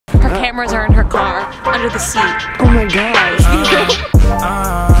cameras are in her car, under the seat. Oh my gosh.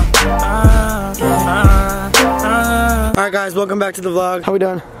 Alright guys, welcome back to the vlog. How we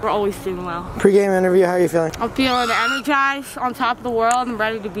doing? We're always doing well. Pre-game interview, how are you feeling? I'm feeling energized, on top of the world, and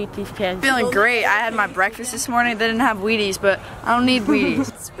ready to beat these kids. Feeling great. I had my breakfast this morning. They didn't have Wheaties, but I don't need Wheaties.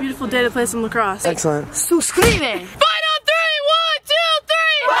 It's a beautiful day to play some lacrosse. Excellent. Suscríbete! Final 3, 1, 2,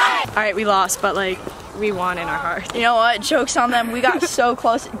 3! Alright, we lost, but like, we won in our heart. You know what? Joke's on them. We got so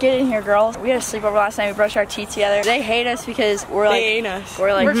close. Get in here, girls. We had a sleepover last night. We brushed our teeth together. They hate us because we're like... They hate us.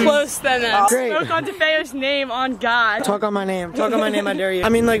 We're close than them. Great. Smoke on DeFeo's name, on God. Talk on my name. Talk on my name, I dare you. I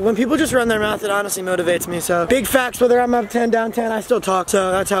mean, like, when people just run their mouth, it honestly motivates me, so. Big facts, whether I'm up 10, down 10, I still talk,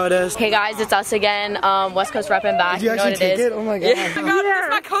 so that's how it is. Hey guys, it's us again. West Coast repping back. Did you actually take it? Oh my god. Yeah. Oh my God, this is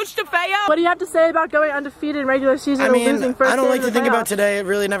my coach DeFeo. What do you have to say about going undefeated in regular season and losing first? I don't like game to of think the about playoffs? today. It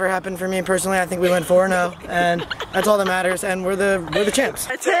really never happened for me personally. I think we went 4-0, and that's all that matters, and we're the champs.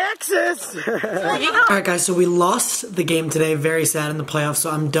 Texas! Alright guys, so we lost the game today, very sad in the playoffs, so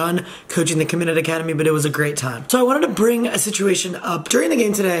I'm done coaching the Committed Academy, but it was a great time. So I wanted to bring a situation up. During the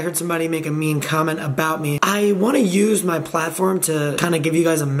game today, I heard somebody make a mean comment about me. I want to use my platform to kind of give you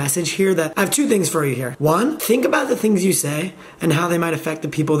guys a message here that I have two things for you here. One, think about the things you say and how they might affect the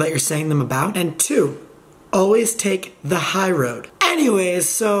people that you're saying them about. And two, always take the high road. Anyways,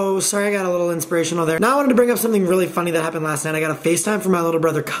 so sorry I got a little inspirational there. Now I wanted to bring up something really funny that happened last night. I got a FaceTime from my little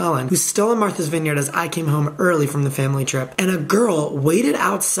brother Colin, who's still in Martha's Vineyard as I came home early from the family trip. And a girl waited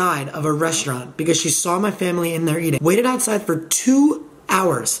outside of a restaurant because she saw my family in there eating. Waited outside for 2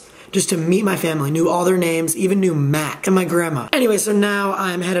 hours. Just to meet my family, knew all their names, even knew Mac and my grandma. Anyway, so now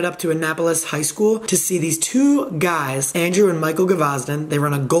I'm headed up to Annapolis High School to see these two guys, Andrew and Michael Gavazden. They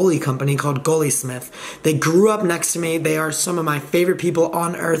run a goalie company called Goalie Smith. They grew up next to me. They are some of my favorite people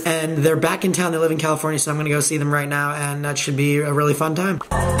on earth, and they're back in town. They live in California, so I'm gonna go see them right now, and that should be a really fun time.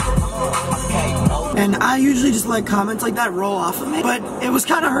 And I usually just let comments like that roll off of me, but it was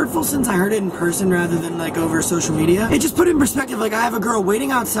kind of hurtful since I heard it in person rather than like over social media. It just put it in perspective, like I have a girl waiting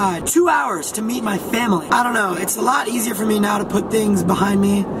outside 2 hours to meet my family. I don't know, it's a lot easier for me now to put things behind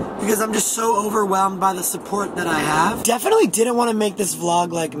me because I'm just so overwhelmed by the support that I have. Definitely didn't want to make this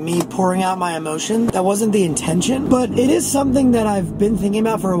vlog like me pouring out my emotion. That wasn't the intention, but it is something that I've been thinking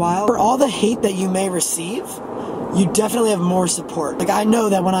about for a while. For all the hate that you may receive, you definitely have more support. Like I know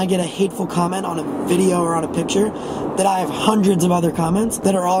that when I get a hateful comment on a video or on a picture, that I have hundreds of other comments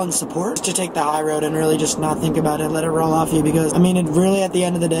that are all in support. To take the high road and really just not think about it, let it roll off you, because I mean, it really at the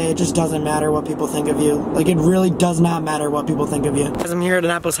end of the day, it just doesn't matter what people think of you. Like it really does not matter what people think of you. As I'm here at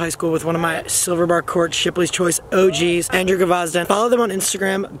Annapolis High School with one of my Silver Bar Court Shipley's Choice OGs, Andrew Gavazden. Follow them on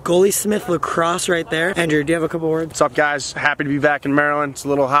Instagram, Goalie Smith Lacrosse right there. Andrew, do you have a couple words? What's up guys? Happy to be back in Maryland. It's a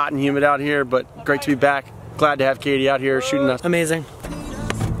little hot and humid out here, but great to be back. Glad to have Katie out here shooting us. Amazing.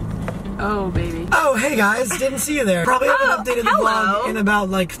 Oh, baby. Oh, hey guys, didn't see you there. Probably haven't updated the vlog in about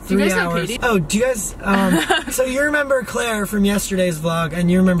like 3 hours. Oh, do you guys, so you remember Claire from yesterday's vlog, and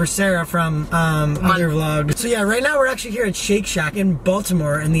you remember Sarah from other vlog. So yeah, right now we're actually here at Shake Shack in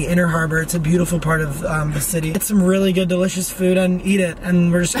Baltimore in the Inner Harbor. It's a beautiful part of the city. It's some really good, delicious food and eat it,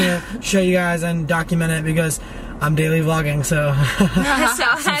 and we're just gonna show you guys and document it because I'm daily vlogging, so.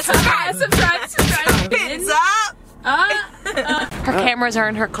 subscribe. Hands up! Her cameras are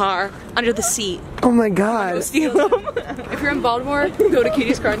in her car, under the seat. Oh my god. Steal them. If you're in Baltimore, go to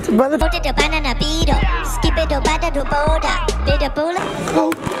Katie's car and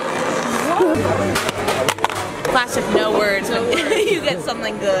Classic no words. You get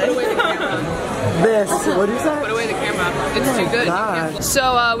something good. This, what did you say? Put away the camera. It's too good. God.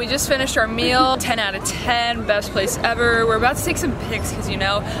 So we just finished our meal. 10 out of 10. Best place ever. We're about to take some pics because, you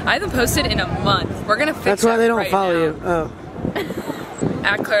know, I haven't posted in a month. We're gonna fix That's why they don't right follow now. you. Oh.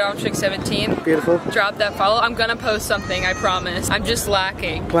 At ClareDomchick17. Beautiful. Drop that follow. I'm gonna post something, I promise. I'm just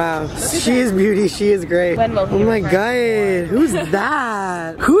lacking. Wow. She is beauty. She is great. When will he Oh my return? god. Who's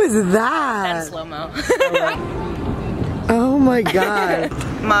that? Who is And that? slow-mo. Oh my god.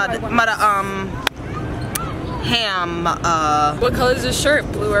 Ham, What color is this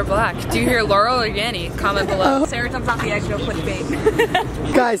shirt? Blue or black? Do you hear Laurel or Yanni? Comment below. Sarah comes off the edge, no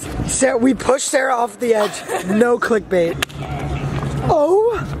clickbait. Guys, Sarah, we pushed Sarah off the edge. No clickbait.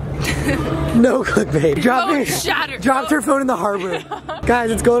 Oh. No clickbait. Phone shattered. Dropped her phone in the harbor.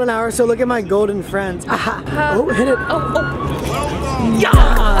 Guys, it's golden hour, so look at my golden friends. Aha. Oh, hit it.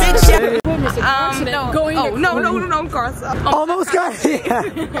 No, Garth. Almost got it.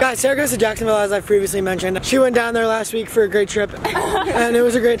 Yeah. Guys, Sarah goes to Jacksonville, as I've previously mentioned. She went down there last week for a great trip, and it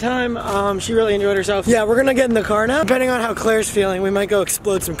was a great time. She really enjoyed herself. Yeah, we're gonna get in the car now. Depending on how Claire's feeling, we might go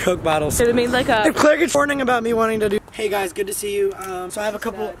explode some Coke bottles. It made like a... If Claire gets warning about me wanting to do Hey guys, good to see you. So I have a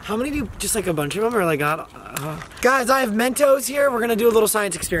couple, how many do you, just like a bunch of them or like Guys, I have Mentos here. We're gonna do a little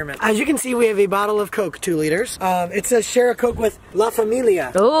science experiment. As you can see, we have a bottle of Coke, 2 liters. It says share a Coke with La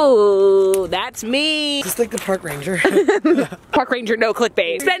Familia. Oh, that's me. Just like the park ranger. Park ranger, no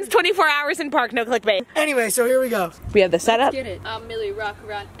clickbait. Spends 24 hours in park, no clickbait. Anyway, so here we go. We have the setup. Get it. I'm Millie Rock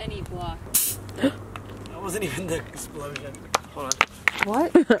around any block. That wasn't even the explosion. Hold on.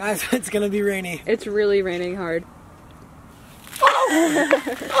 What? Guys, it's gonna be rainy. It's really raining hard. Oh!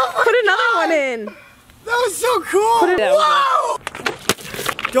 Put another one in. That was so cool! Put it down. Wow!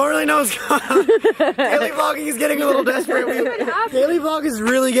 Don't really know what's going on. Daily vlogging is getting a little desperate. Daily vlog is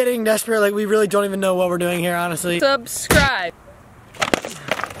really getting desperate. Like, we really don't even know what we're doing here, honestly. Subscribe.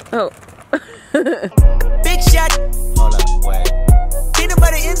 Oh. Big shot. Hold up, wait. Peanut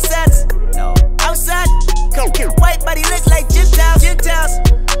butter insides. No. Outside. White body looks like Gentiles.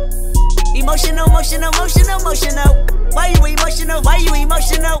 Emotional. Why you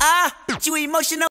emotional? Ah, you emotional.